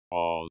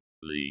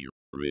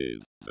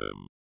polyrhythm,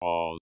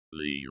 polyrhythm,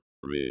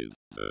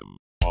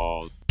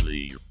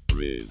 polyrhythm,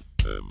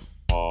 polyrhythm,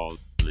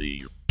 polyrhythm,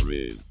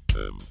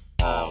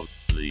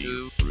 polyrhythm,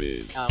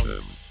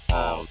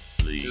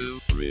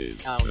 polyrhythm,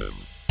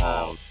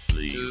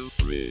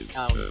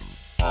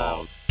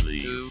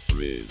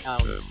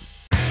 polyrhythm.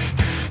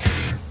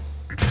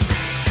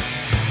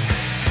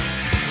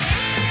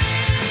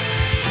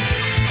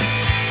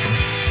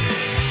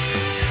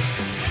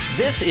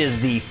 This is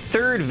the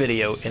third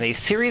video in a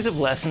series of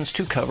lessons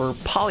to cover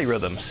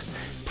polyrhythms.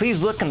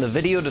 Please look in the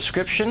video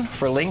description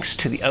for links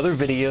to the other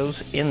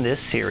videos in this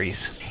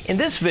series. In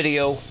this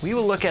video, we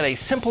will look at a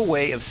simple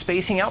way of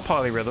spacing out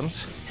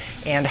polyrhythms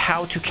and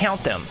how to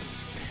count them.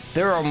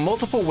 There are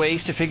multiple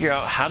ways to figure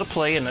out how to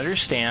play and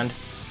understand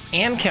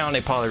and count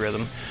a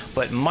polyrhythm,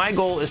 but my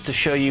goal is to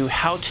show you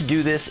how to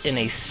do this in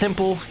a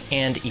simple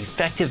and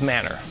effective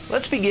manner.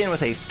 Let's begin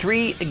with a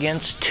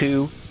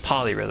 3-against-2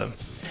 polyrhythm.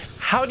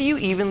 How do you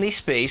evenly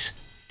space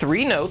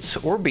 3 notes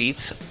or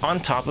beats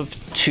on top of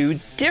 2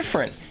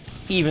 different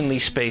evenly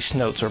spaced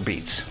notes or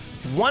beats?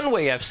 One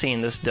way I've seen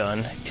this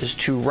done is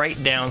to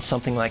write down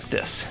something like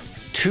this.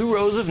 2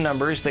 rows of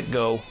numbers that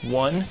go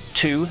 1,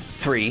 2,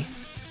 3.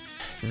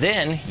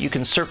 Then you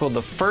can circle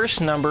the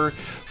first number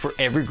for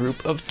every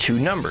group of 2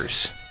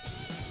 numbers.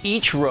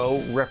 Each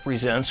row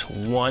represents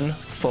 1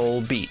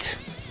 full beat.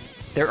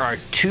 There are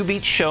 2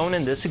 beats shown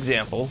in this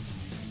example.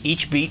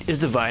 Each beat is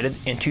divided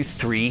into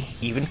 3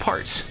 even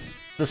parts.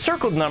 The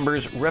circled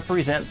numbers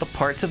represent the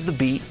parts of the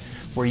beat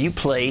where you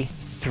play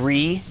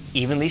 3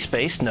 evenly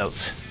spaced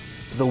notes.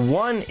 The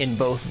 1 in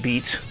both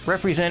beats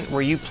represent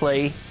where you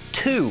play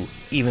 2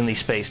 evenly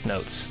spaced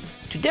notes.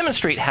 To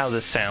demonstrate how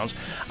this sounds,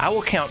 I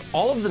will count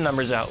all of the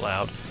numbers out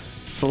loud,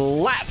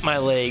 slap my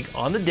leg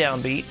on the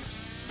downbeat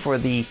for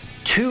the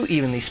 2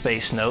 evenly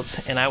spaced notes,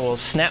 and I will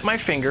snap my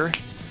finger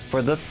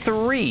for the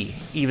 3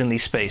 evenly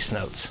spaced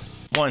notes.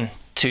 1,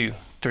 2,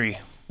 3,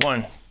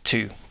 1,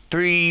 2,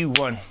 3,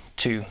 1,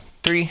 2,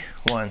 3,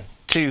 1,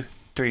 2,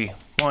 3,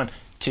 1,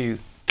 2,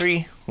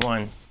 3,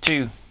 1,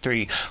 2,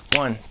 3,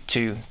 1,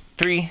 2,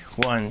 3,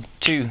 1,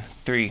 2,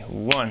 3,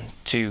 1,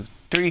 2,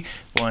 3,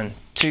 1,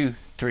 2,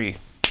 3.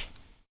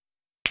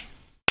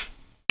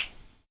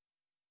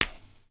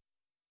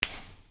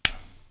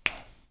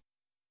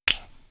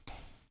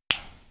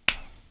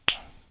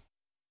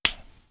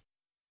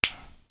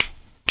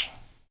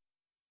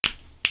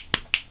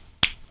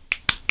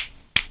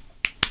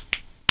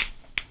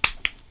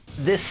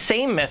 This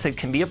same method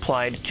can be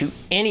applied to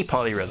any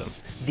polyrhythm.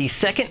 The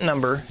second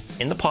number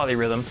in the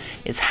polyrhythm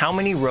is how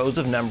many rows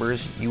of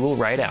numbers you will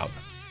write out.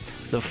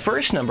 The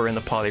first number in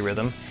the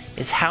polyrhythm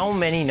is how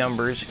many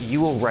numbers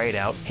you will write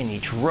out in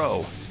each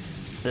row.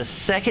 The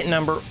second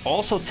number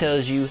also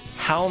tells you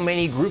how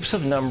many groups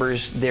of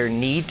numbers there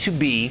need to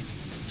be,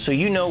 so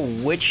you know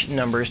which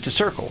numbers to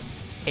circle.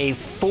 A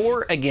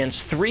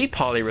 4-against-3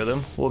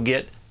 polyrhythm will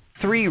get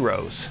 3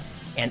 rows,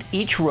 and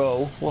each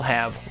row will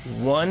have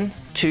 1,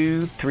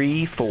 2,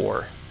 3,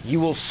 4. You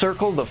will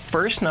circle the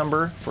first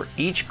number for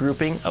each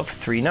grouping of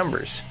 3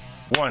 numbers.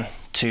 1,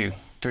 2,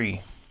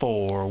 3,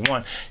 4,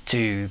 1,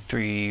 2,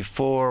 3,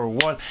 4,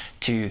 1,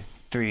 2,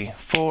 3,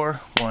 4,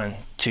 1,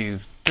 2,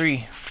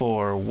 3,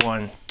 4,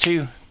 1,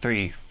 2,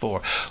 3,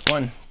 4,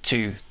 1,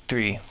 2,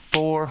 3,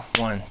 4,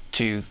 1,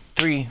 2,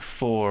 3,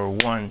 4,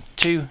 1,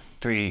 2,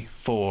 3,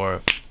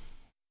 4.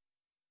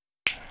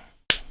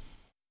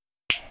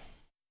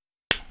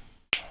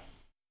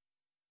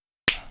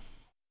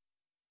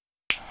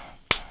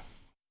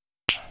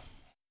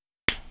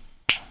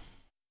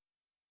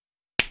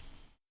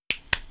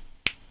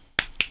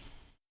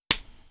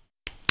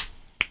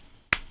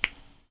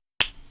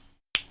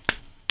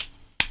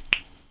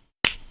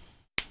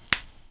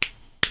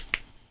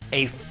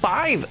 A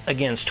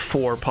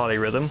 5-against-4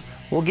 polyrhythm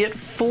will get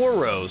 4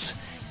 rows,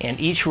 and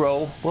each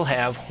row will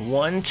have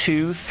 1,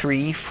 2,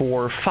 3,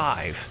 4,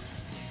 5.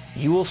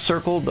 You will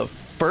circle the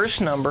first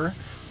number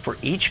for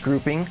each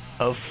grouping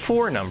of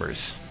 4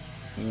 numbers.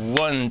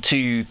 1,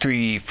 2,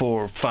 3,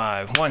 4,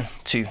 5. 1,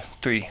 2,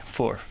 3,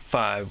 4,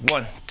 5.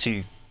 1,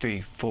 2,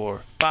 3,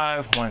 4,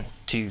 5. 1,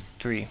 2,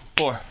 3,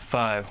 4,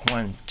 5.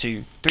 1,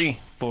 2, 3,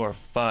 4,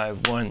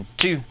 5. 1,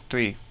 2,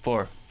 3,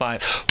 4,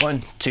 5.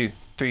 1, 2,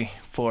 3,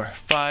 4,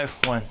 5,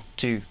 1,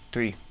 2,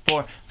 3,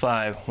 4,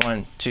 5,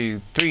 1,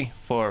 2, 3,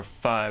 4,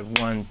 5,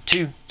 1,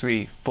 2,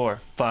 3, 4,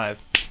 5.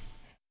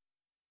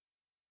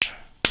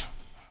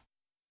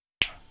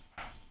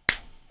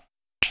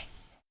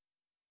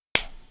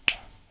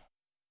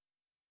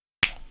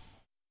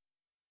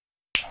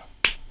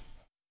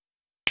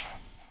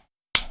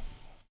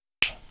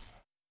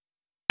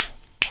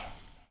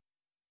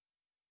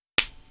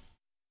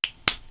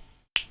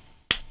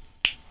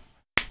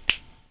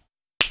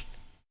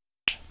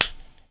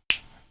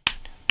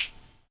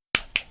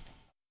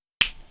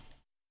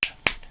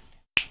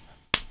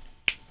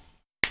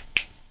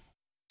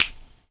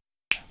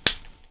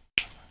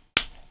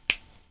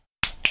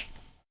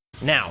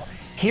 Now,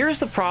 here's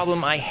the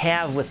problem I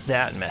have with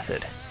that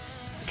method.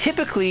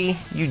 Typically,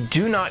 you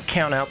do not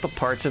count out the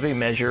parts of a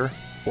measure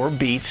or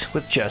beats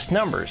with just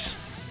numbers.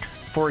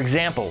 For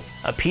example,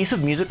 a piece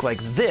of music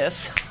like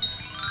this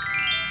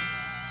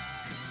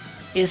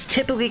is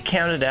typically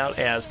counted out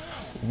as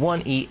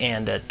 1E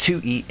and a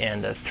 2E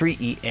and a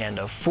 3E and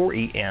a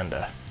 4E and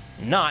a,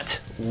 not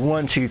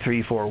 1 2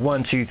 3 4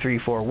 1 2 3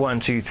 4 1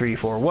 2 3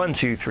 4 1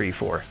 2 3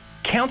 4.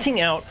 Counting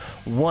out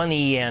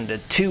 1E and a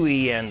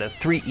 2E and a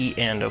 3E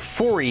and a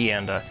 4E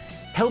and a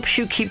helps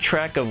you keep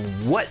track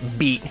of what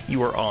beat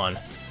you are on.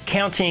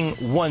 Counting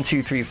 1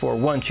 2 3 4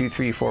 1 2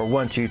 3 4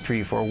 1 2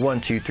 3 4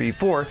 1 2 3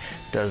 4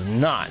 does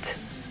not.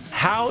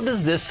 How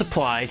does this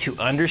apply to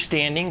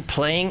understanding,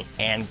 playing,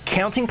 and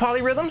counting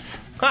polyrhythms?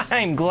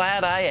 I'm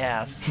glad I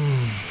asked.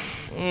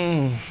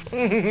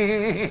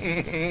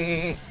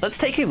 Let's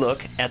take a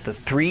look at the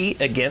 3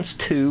 against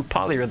 2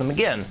 polyrhythm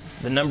again.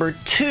 The number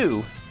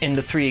 2 in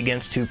the 3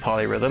 against 2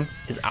 polyrhythm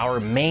is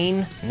our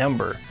main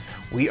number.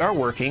 We are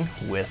working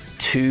with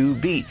 2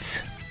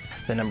 beats.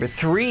 The number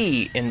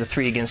 3 in the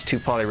 3 against 2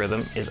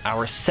 polyrhythm is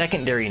our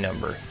secondary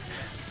number.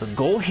 The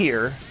goal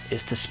here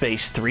is to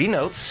space 3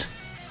 notes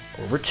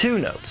over 2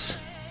 notes.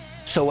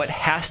 So what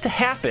has to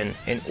happen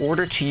in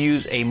order to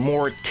use a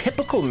more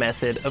typical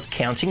method of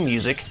counting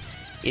music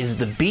is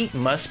the beat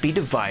must be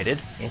divided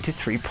into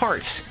 3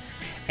 parts.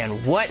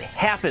 And what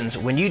happens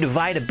when you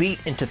divide a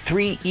beat into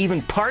 3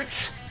 even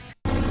parts?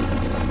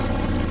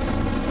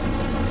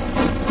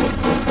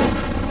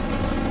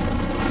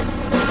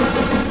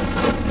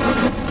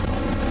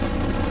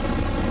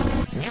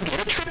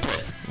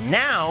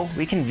 Now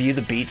we can view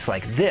the beats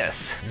like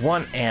this,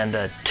 1 and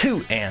a,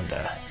 2 and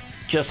a.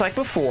 Just like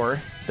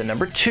before, the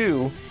number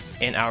 2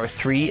 in our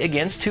 3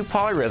 against 2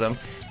 polyrhythm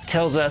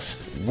tells us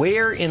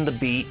where in the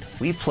beat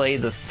we play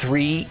the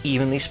 3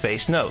 evenly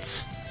spaced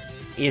notes.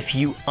 If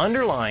you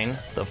underline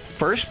the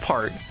first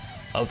part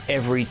of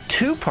every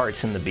 2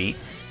 parts in the beat,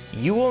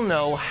 you will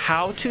know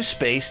how to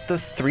space the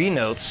 3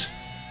 notes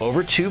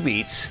over 2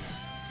 beats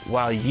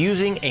while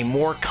using a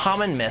more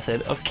common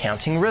method of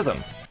counting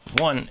rhythm.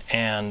 1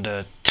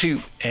 and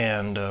 2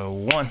 and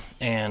 1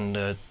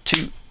 and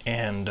 2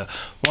 and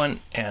 1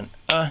 and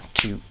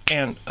 2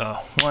 and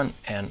 1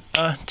 and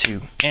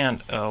 2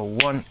 and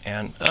 1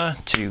 and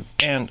 2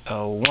 and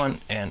 1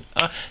 and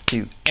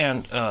 2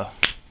 and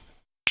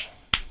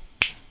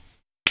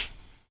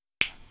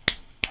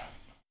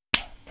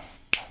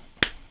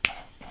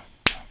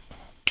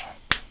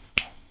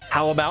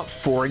How about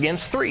 4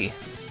 against 3?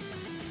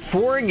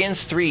 4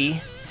 against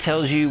 3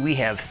 tells you we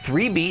have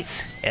 3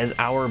 beats as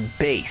our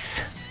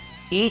base.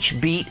 Each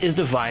beat is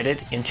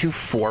divided into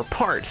 4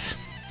 parts.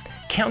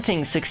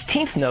 Counting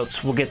 16th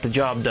notes will get the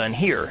job done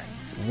here.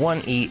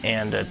 1E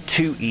and a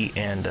 2E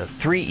and a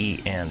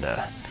 3E and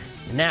a.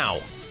 Now,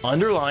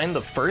 underline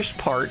the first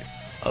part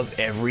of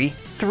every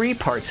 3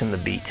 parts in the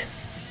beat.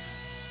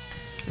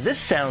 This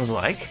sounds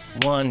like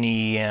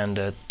 1E and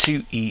a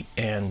 2E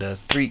and a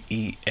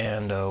 3E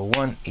and a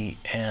 1E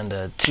and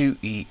a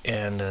 2E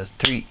and a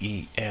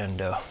 3E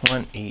and a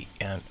 1E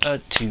and a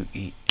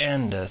 2E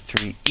and a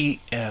 3E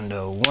and a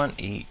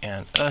 1E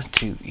and a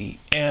 2E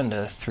and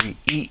a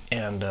 3E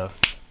and a.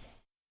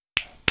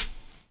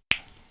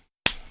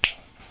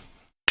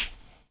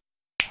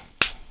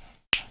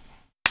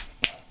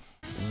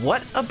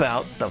 What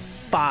about the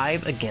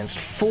 5 against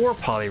 4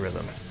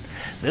 polyrhythm?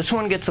 This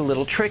one gets a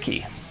little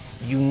tricky.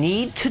 You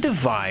need to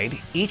divide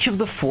each of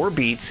the 4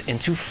 beats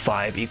into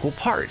 5 equal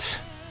parts.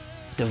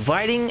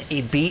 Dividing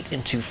a beat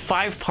into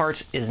 5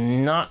 parts is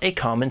not a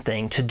common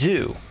thing to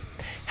do.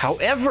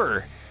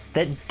 However,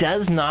 that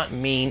does not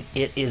mean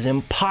it is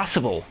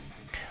impossible.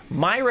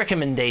 My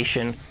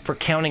recommendation for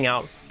counting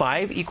out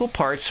 5 equal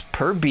parts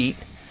per beat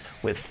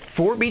with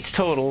 4 beats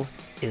total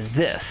is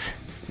this.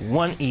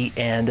 1E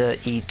and a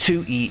E,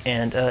 2E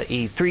and a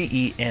E,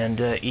 3E and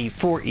a E,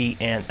 4E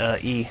and a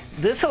E.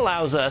 This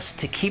allows us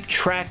to keep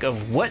track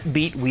of what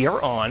beat we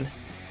are on,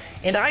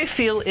 and I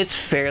feel it's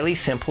fairly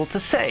simple to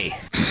say.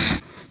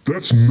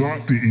 That's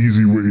not the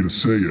easy way to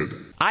say it.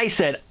 I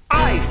said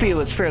I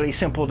feel it's fairly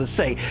simple to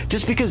say.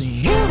 Just because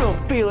you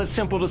don't feel it's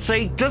simple to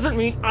say doesn't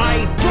mean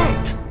I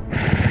don't.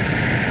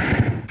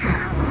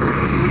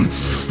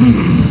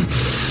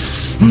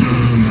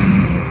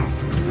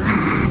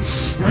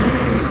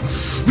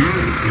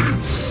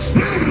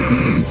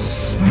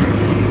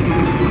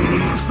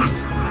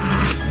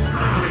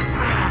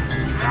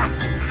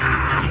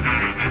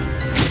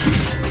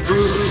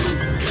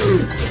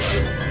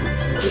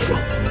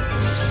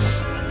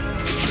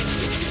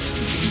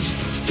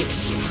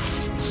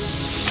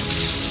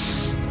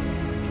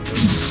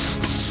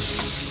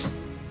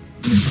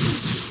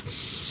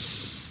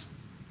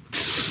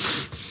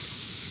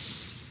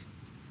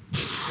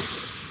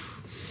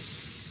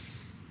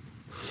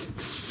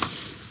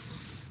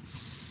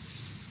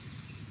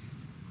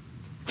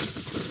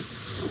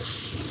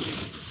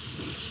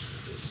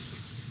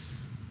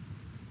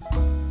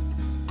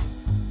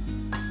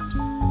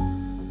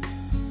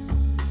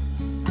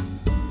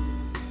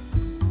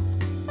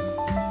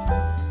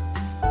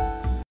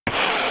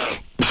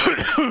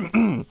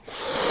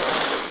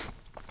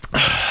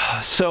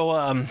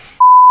 So,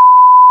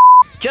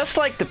 just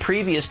like the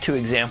previous 2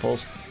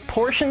 examples,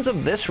 portions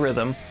of this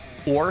rhythm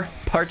or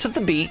parts of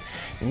the beat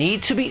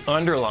need to be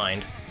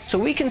underlined so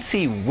we can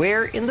see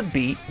where in the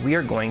beat we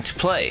are going to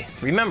play.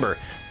 Remember,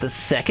 the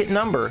second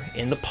number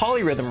in the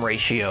polyrhythm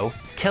ratio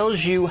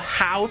tells you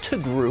how to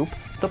group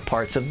the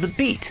parts of the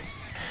beat.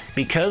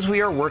 Because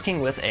we are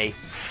working with a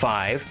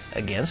 5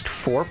 against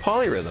 4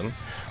 polyrhythm,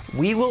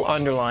 we will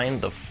underline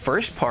the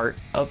first part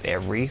of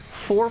every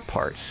 4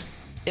 parts.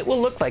 It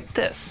will look like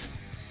this.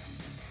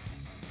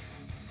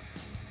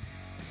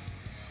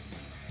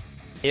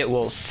 It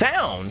will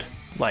sound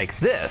like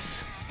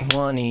this.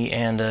 1E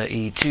and a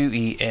E,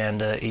 2E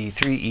and a E,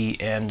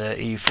 3E and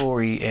a E,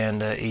 4E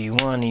and a E,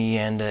 1E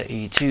and a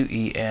E,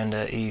 2E and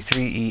a E,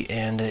 3E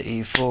and a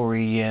E,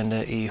 4E and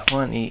a E,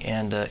 1E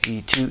and a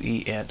E,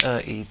 2E and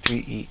a E,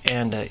 3E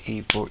and a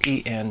E,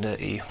 4E and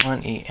a E,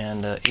 1E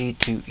and a E,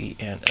 2E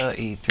and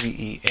a E,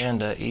 3E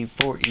and a E,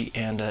 4E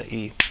and a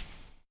E.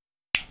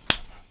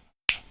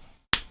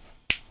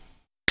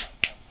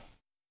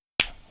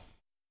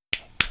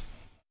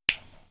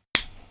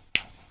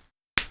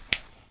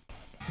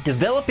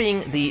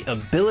 Developing the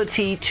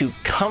ability to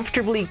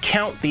comfortably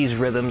count these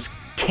rhythms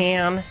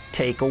can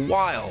take a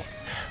while.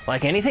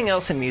 Like anything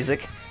else in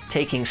music,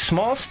 taking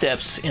small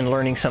steps in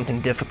learning something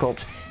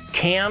difficult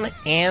can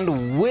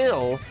and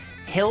will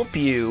help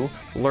you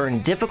learn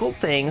difficult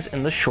things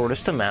in the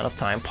shortest amount of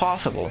time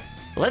possible.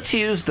 Let's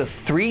use the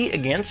 3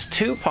 against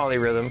 2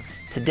 polyrhythm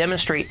to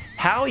demonstrate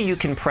how you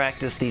can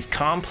practice these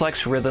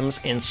complex rhythms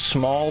in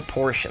small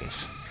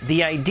portions.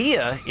 The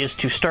idea is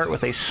to start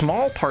with a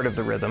small part of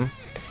the rhythm,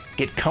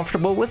 get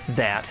comfortable with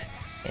that,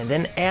 and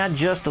then add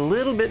just a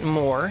little bit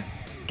more,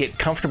 get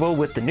comfortable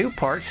with the new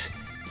parts,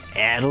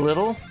 add a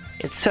little,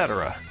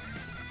 etc.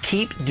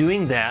 Keep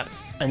doing that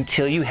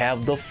until you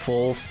have the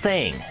full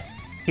thing.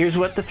 Here's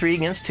what the 3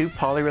 against 2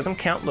 polyrhythm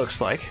count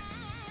looks like.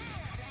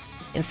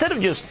 Instead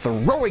of just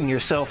throwing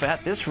yourself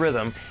at this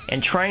rhythm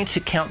and trying to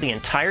count the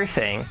entire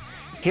thing,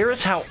 here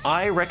is how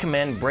I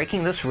recommend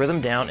breaking this rhythm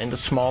down into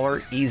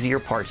smaller, easier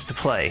parts to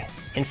play.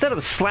 Instead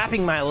of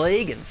slapping my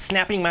leg and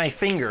snapping my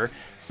finger,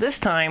 this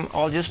time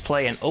I'll just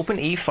play an open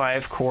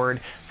E5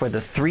 chord for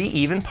the 3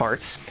 even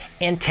parts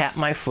and tap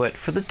my foot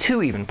for the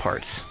 2 even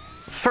parts.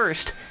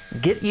 First,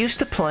 get used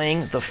to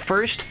playing the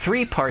first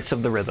 3 parts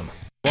of the rhythm.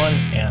 1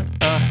 and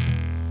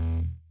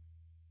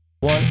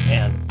 1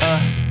 and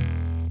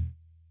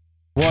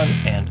 1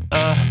 and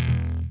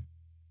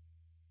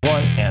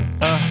 1 and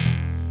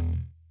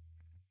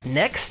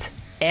Next,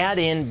 add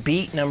in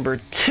beat number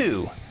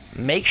 2.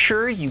 Make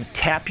sure you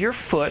tap your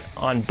foot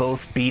on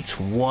both beats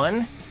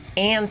 1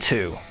 and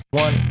 2.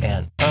 1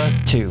 and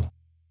 2.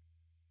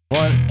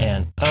 1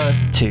 and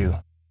 2.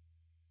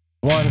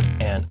 1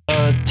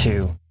 and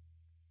 2.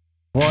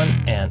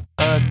 1 and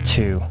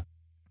 2.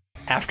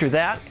 After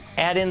that,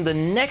 add in the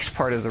next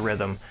part of the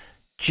rhythm,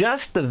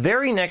 just the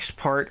very next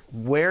part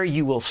where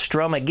you will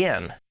strum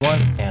again.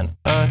 1 and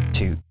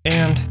 2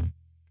 and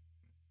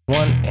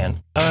 1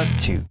 and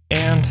 2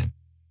 and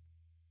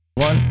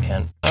 1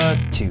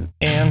 and 2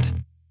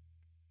 and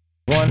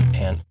 1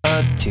 and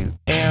 2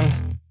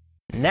 and.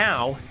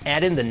 Now,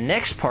 add in the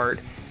next part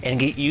and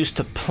get used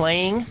to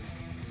playing,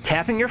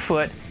 tapping your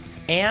foot,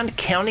 and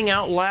counting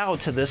out loud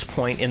to this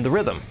point in the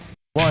rhythm.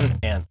 1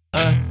 and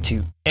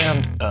 2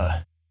 and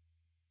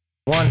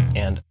 1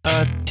 and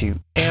 2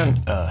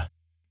 and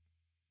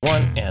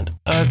 1 and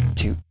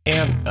 2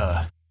 and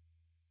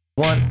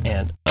 1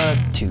 and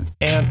 2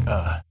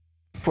 and.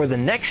 For the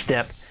next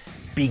step,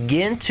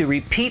 begin to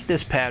repeat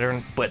this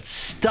pattern, but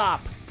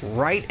stop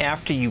right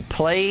after you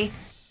play,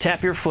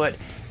 tap your foot,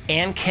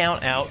 and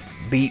count out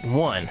beat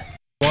 1.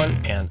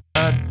 1 and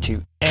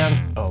 2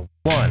 and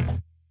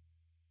 1.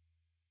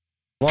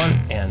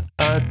 1 and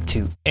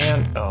 2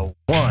 and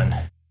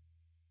 1.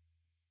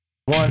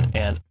 1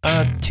 and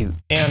 2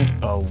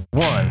 and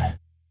 1.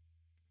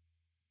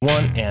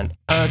 1 and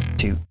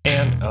 2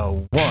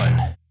 and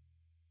 1.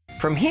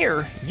 From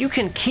here, you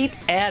can keep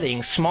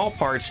adding small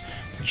parts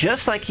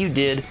just like you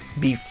did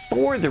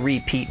before the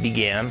repeat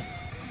began,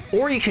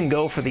 or you can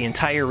go for the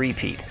entire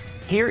repeat.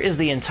 Here is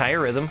the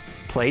entire rhythm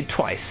played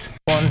twice.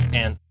 1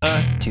 and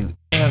 2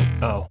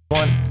 and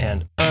 1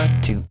 and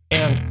 2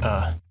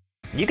 and.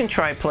 You can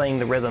try playing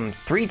the rhythm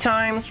 3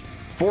 times,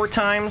 4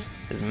 times,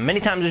 as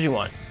many times as you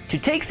want. To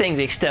take things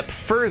a step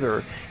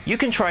further, you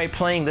can try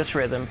playing this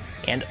rhythm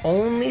and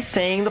only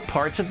saying the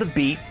parts of the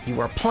beat you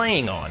are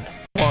playing on.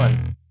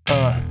 1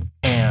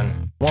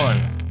 and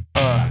 1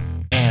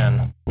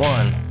 and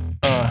 1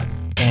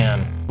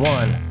 and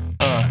 1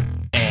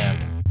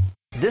 and.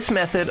 This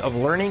method of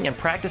learning and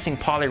practicing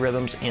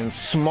polyrhythms in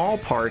small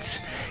parts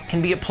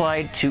can be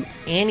applied to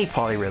any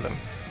polyrhythm,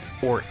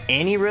 or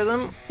any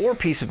rhythm or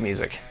piece of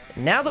music.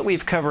 Now that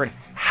we've covered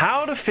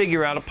how to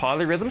figure out a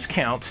polyrhythm's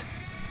count,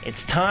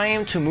 it's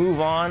time to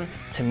move on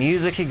to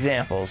music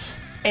examples.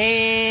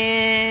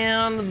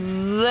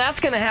 And that's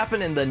going to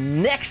happen in the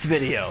next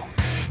video.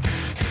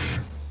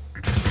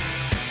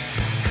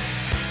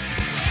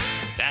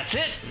 That's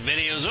it.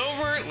 Video's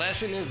over.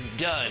 Lesson is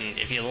done.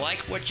 If you like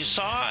what you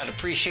saw, I'd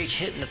appreciate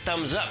you hitting the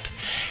thumbs up.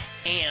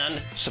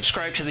 and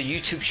subscribe to the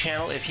YouTube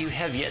channel if you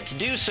have yet to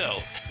do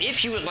so.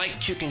 If you would like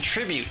to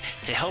contribute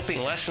to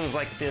helping lessons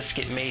like this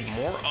get made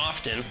more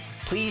often,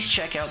 please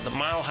check out the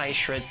Mile High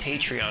Shred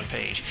Patreon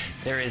page.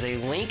 There is a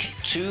link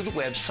to the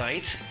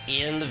website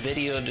in the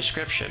video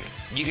description.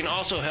 You can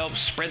also help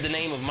spread the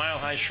name of Mile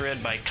High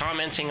Shred by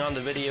commenting on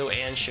the video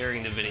and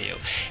sharing the video.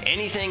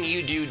 Anything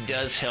you do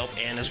does help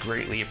and is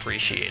greatly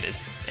appreciated.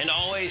 And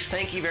always,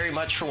 thank you very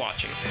much for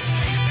watching.